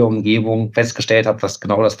Free-Tier-Umgebungen festgestellt habe, das ist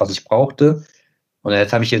genau das, was ich brauchte, und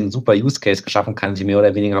jetzt habe ich hier einen super Use-Case geschaffen, kann ich mehr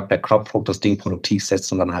oder weniger per Knopfdruck das Ding produktiv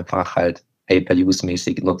setzen und dann einfach halt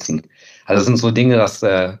Pay-per-Use-mäßig nutzen. Also das sind so Dinge, das,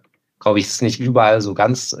 glaube ich, ist nicht überall so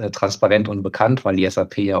ganz transparent und bekannt, weil die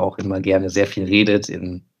SAP ja auch immer gerne sehr viel redet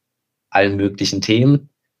in allen möglichen Themen,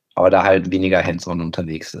 aber da halt weniger hands-on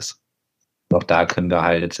unterwegs ist. Auch da können wir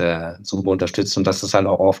halt super unterstützen. Und das ist halt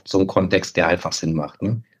auch oft so ein Kontext, der einfach Sinn macht.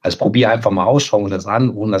 Ne? Also probier einfach mal aus, schau mir das an,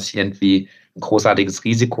 ohne dass ich irgendwie ein großartiges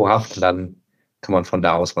Risiko habe. Dann kann man von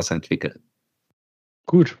da aus was entwickeln.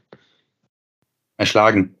 Gut.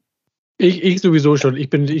 Erschlagen. Ich sowieso schon.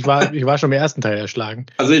 Ich war schon im ersten Teil erschlagen.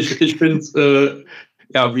 Also ich finde es,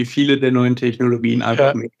 wie viele der neuen Technologien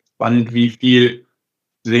einfach spannend, wie viel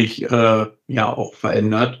sich auch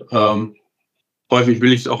verändert. Häufig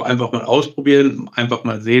will ich es auch einfach mal ausprobieren, einfach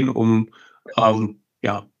mal sehen, um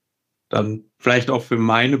dann vielleicht auch für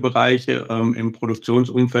meine Bereiche im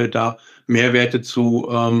Produktionsumfeld da Mehrwerte zu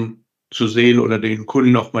sehen oder den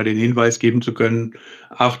Kunden noch mal den Hinweis geben zu können.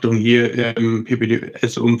 Achtung, hier im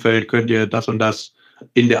PPDS-Umfeld könnt ihr das und das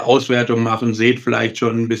in der Auswertung machen, seht vielleicht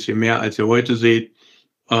schon ein bisschen mehr, als ihr heute seht.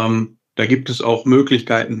 Da gibt es auch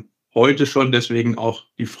Möglichkeiten heute schon, deswegen auch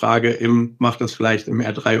die Frage, macht das vielleicht im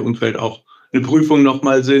R3-Umfeld auch eine Prüfung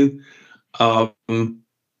nochmal Sinn? Aber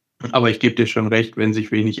ich gebe dir schon recht, wenn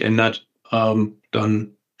sich wenig ändert,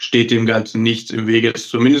 dann steht dem Ganzen nichts im Wege, es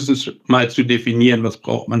zumindest mal zu definieren, was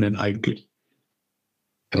braucht man denn eigentlich.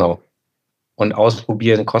 Genau. Und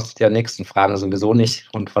ausprobieren kostet ja nichts und fragen sowieso nicht.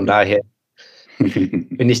 Und von daher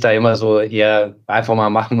bin ich da immer so eher einfach mal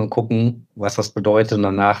machen und gucken, was das bedeutet. Und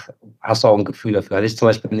danach hast du auch ein Gefühl dafür. Also ich zum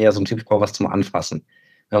Beispiel bin eher so ein Typ, ich brauche was zum Anfassen.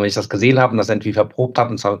 Wenn ich das gesehen habe und das irgendwie verprobt habe,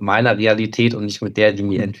 und zwar mit meiner Realität und nicht mit der, die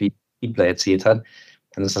mir irgendwie Bibler erzählt hat,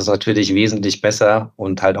 dann ist das natürlich wesentlich besser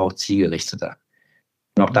und halt auch zielgerichteter.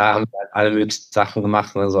 Und auch da haben wir halt alle möglichen Sachen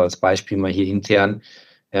gemacht, ne, so als Beispiel mal hier intern,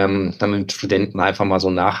 dann mit Studenten einfach mal so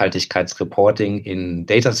Nachhaltigkeitsreporting in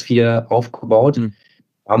Datasphere aufgebaut,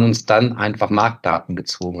 haben uns dann einfach Marktdaten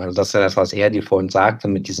gezogen. Also das ist ja das, was Erdi vorhin sagte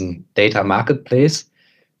mit diesem Data Marketplace.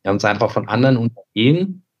 Wir haben uns einfach von anderen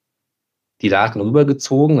Unternehmen die Daten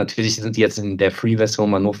rübergezogen. Natürlich sind die jetzt in der Free-Version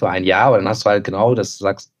mal nur für ein Jahr, aber dann hast du halt genau, dass du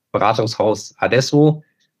sagst, Beratungshaus Adesso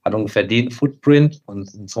hat ungefähr den Footprint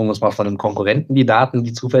und zogen uns mal von einem Konkurrenten die Daten,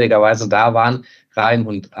 die zufälligerweise da waren, rein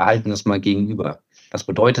und erhalten das mal gegenüber. Was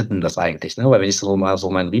bedeutet denn das eigentlich? Ne? Weil wenn ich so mal so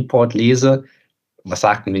meinen Report lese, was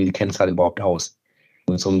sagt denn mir die Kennzahl überhaupt aus?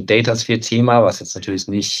 Und so ein Datasphere-Thema, was jetzt natürlich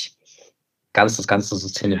nicht ganz das ganze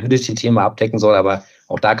Sustainability-Thema abdecken soll, aber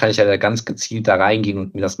auch da kann ich ja ganz gezielt da reingehen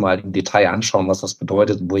und mir das mal im Detail anschauen, was das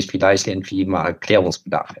bedeutet, wo ich vielleicht irgendwie mal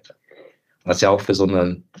Erklärungsbedarf hätte. Was ja auch für so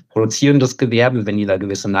ein produzierendes Gewerbe, wenn die da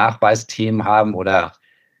gewisse Nachweisthemen haben oder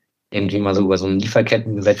irgendwie mal so über so ein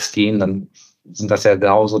Lieferkettengesetz gehen, dann sind das ja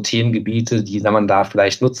genauso Themengebiete, die man da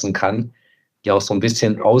vielleicht nutzen kann, die auch so ein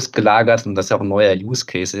bisschen ausgelagert, und das ja auch ein neuer Use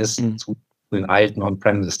Case ist, zu den alten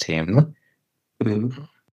On-Prem-Systemen. Ne?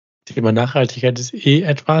 Thema Nachhaltigkeit ist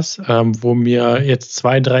etwas, wo mir jetzt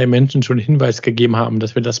 2, 3 Menschen schon Hinweis gegeben haben,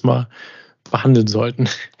 dass wir das mal behandeln sollten.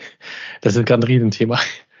 Das ist gerade ein Riesenthema.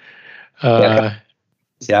 Ja,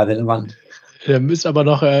 relevant. Ist aber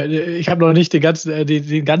noch, ich habe noch nicht den Gast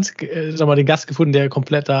gefunden, der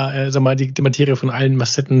komplett da, die Materie von allen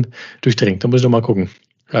Facetten durchdringt. Da muss ich noch mal gucken.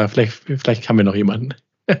 Vielleicht haben wir noch jemanden.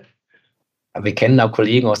 Aber wir kennen auch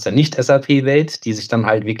Kollegen aus der Nicht-SAP-Welt, die sich dann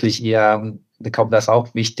halt wirklich eher, ich glaube, das ist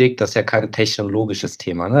auch wichtig, das ist ja kein technologisches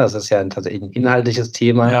Thema. Ne? Das ist ja tatsächlich ein inhaltliches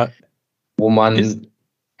Thema, wo man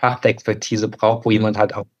Fachexpertise braucht, wo jemand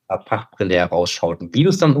halt auch Fachbrille herausschaut. Und wie du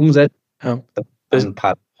es dann umsetzt, das ist ein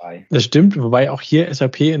paar dabei. Das stimmt, wobei auch hier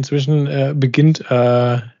SAP inzwischen beginnt,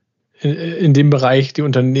 in dem Bereich den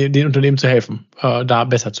Unternehmen zu helfen, da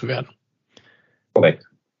besser zu werden. Korrekt.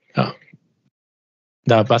 Ja.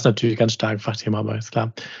 Da war es natürlich ganz stark ein Fachthema, aber ist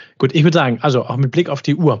klar. Gut, ich würde sagen, also auch mit Blick auf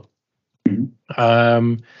die Uhr.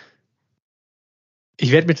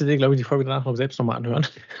 Ich werde mir tatsächlich, glaube ich, die Folge danach selbst nochmal anhören,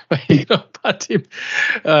 weil ich noch ein paar Themen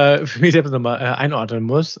für mich selbst nochmal einordnen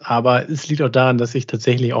muss. Aber es liegt auch daran, dass ich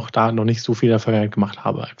tatsächlich auch da noch nicht so viel in der Vergangenheit gemacht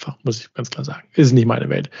habe, einfach, muss ich ganz klar sagen. Ist nicht meine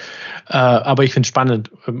Welt. Aber ich finde es spannend,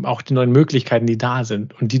 auch die neuen Möglichkeiten, die da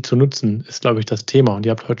sind und die zu nutzen, ist, glaube ich, das Thema. Und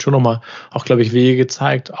ihr habt heute schon nochmal auch, glaube ich, Wege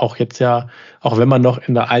gezeigt, auch jetzt ja, auch wenn man noch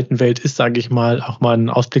in der alten Welt ist, sage ich mal, auch mal einen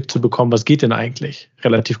Ausblick zu bekommen, was geht denn eigentlich?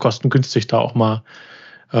 Relativ kostengünstig da auch mal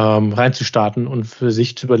reinzustarten und für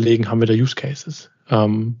sich zu überlegen, haben wir da Use Cases,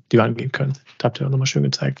 die wir angehen können. Da habt ihr auch nochmal schön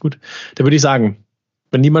gezeigt. Gut, dann würde ich sagen,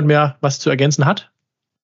 wenn niemand mehr was zu ergänzen hat,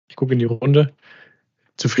 ich gucke in die Runde,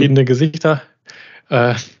 zufriedene Gesichter,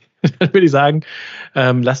 dann würde ich sagen,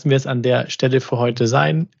 lassen wir es an der Stelle für heute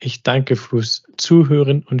sein. Ich danke fürs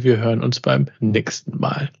Zuhören und wir hören uns beim nächsten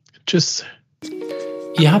Mal. Tschüss.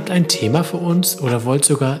 Ihr habt ein Thema für uns oder wollt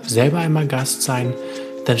sogar selber einmal Gast sein,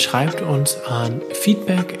 dann schreibt uns an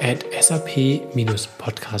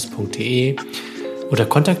feedback@sap-podcast.de oder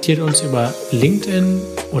kontaktiert uns über LinkedIn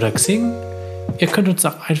oder Xing. Ihr könnt uns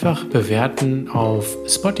auch einfach bewerten auf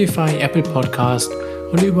Spotify, Apple Podcast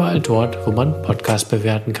und überall dort, wo man Podcast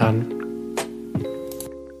bewerten kann.